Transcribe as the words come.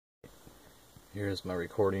Here's my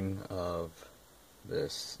recording of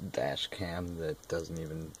this dash cam that doesn't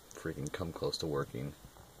even freaking come close to working.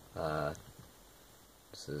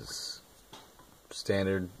 This is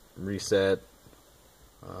standard reset,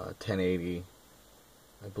 1080.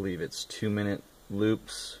 I believe it's 2-minute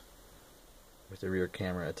loops with the rear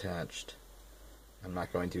camera attached. I'm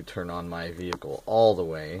not going to turn on my vehicle all the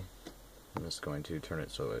way. I'm just going to turn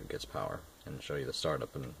it so it gets power and show you the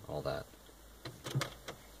startup and all that.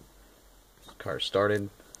 Car started.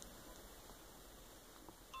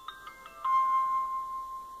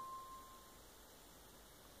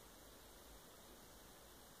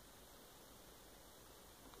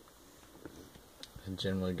 It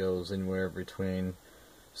generally goes anywhere between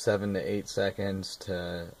 7 to 8 seconds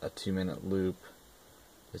to a 2-minute loop.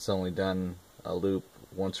 It's only done a loop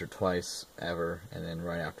once or twice ever, and then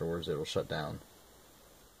right afterwards it will shut down.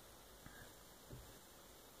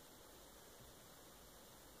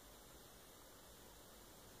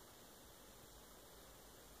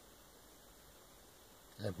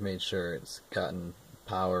 I've made sure it's gotten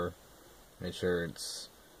power, made sure it's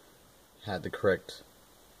had the correct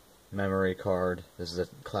memory card. This is a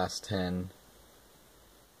class 10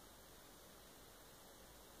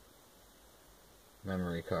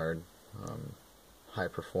 memory card, high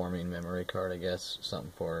performing memory card, I guess,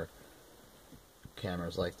 something for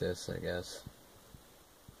cameras like this, I guess.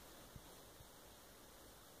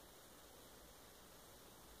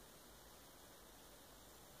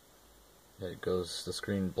 It goes the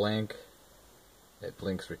screen blank, it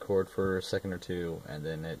blinks record for a second or two, and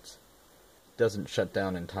then it doesn't shut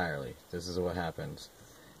down entirely. This is what happens.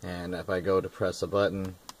 And if I go to press a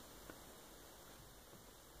button,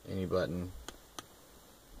 any button,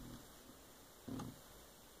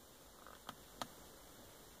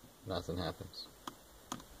 nothing happens.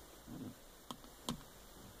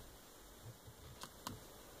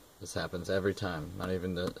 This happens every time. Not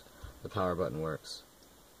even the power button works.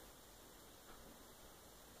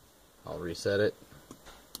 I'll reset it.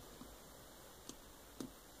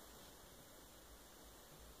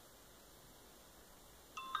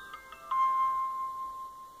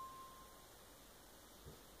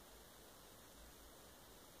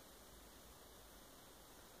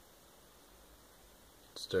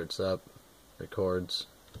 It starts up, records.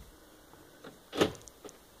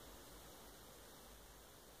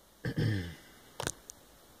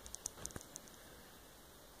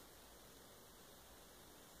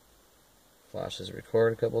 Flashes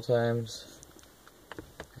record a couple times,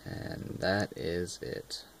 and that is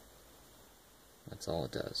it. That's all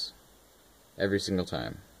it does. Every single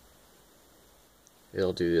time.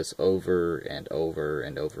 It'll do this over and over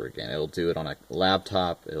and over again. It'll do it on a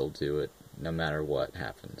laptop, it'll do it no matter what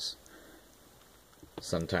happens.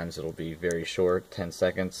 Sometimes it'll be very short, 10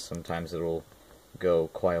 seconds, sometimes it'll go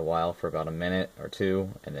quite a while for about a minute or two,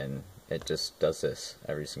 and then it just does this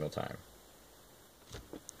every single time.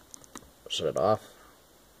 Shut it off.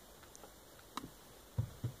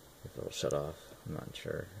 If it'll shut off, I'm not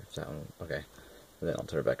sure if that one. Okay, and then I'll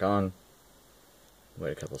turn it back on.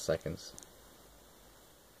 Wait a couple seconds.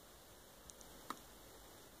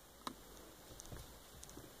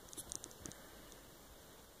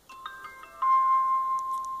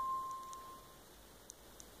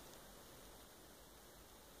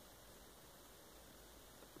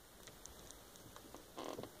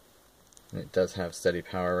 And it does have steady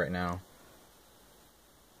power right now.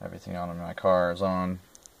 Everything on in my car is on.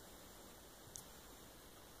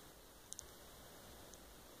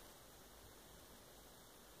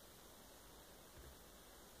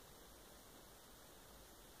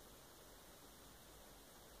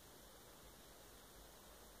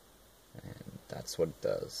 And that's what it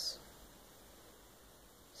does.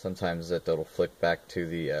 Sometimes it'll flick back to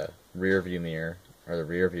the rear view mirror or the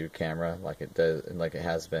rear view camera like it does, like it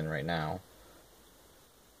has been right now.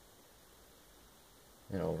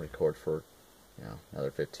 It'll record for,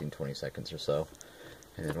 another 15-20 seconds or so,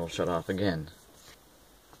 and then it'll shut off again.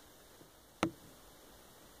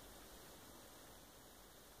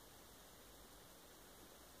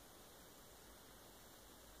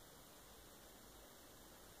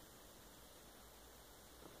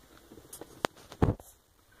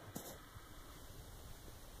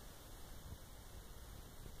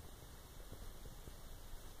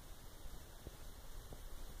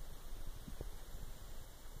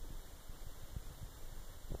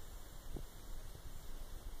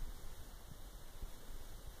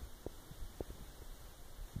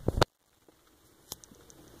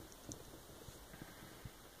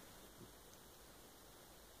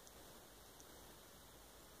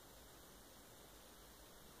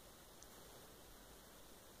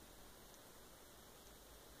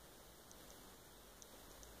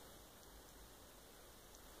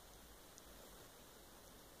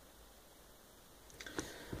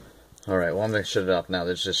 Alright, well I'm going to shut it off now.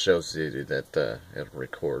 This just shows you that it'll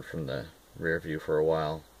record from the rear view for a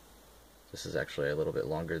while. This is actually a little bit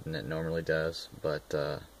longer than it normally does, but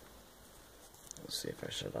let's see if I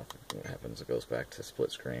shut it off. What happens? It goes back to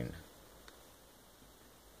split screen.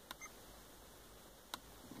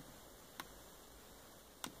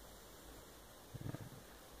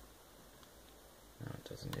 No, it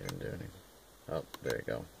doesn't even do anything. Oh, there you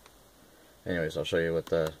go. Anyways, I'll show you what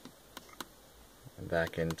the... I'm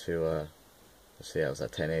back into, let's see, I was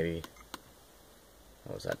at 1080.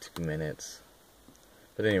 I was at 2 minutes.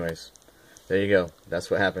 But anyways, there you go.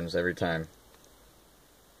 That's what happens every time.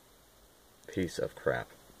 Piece of crap.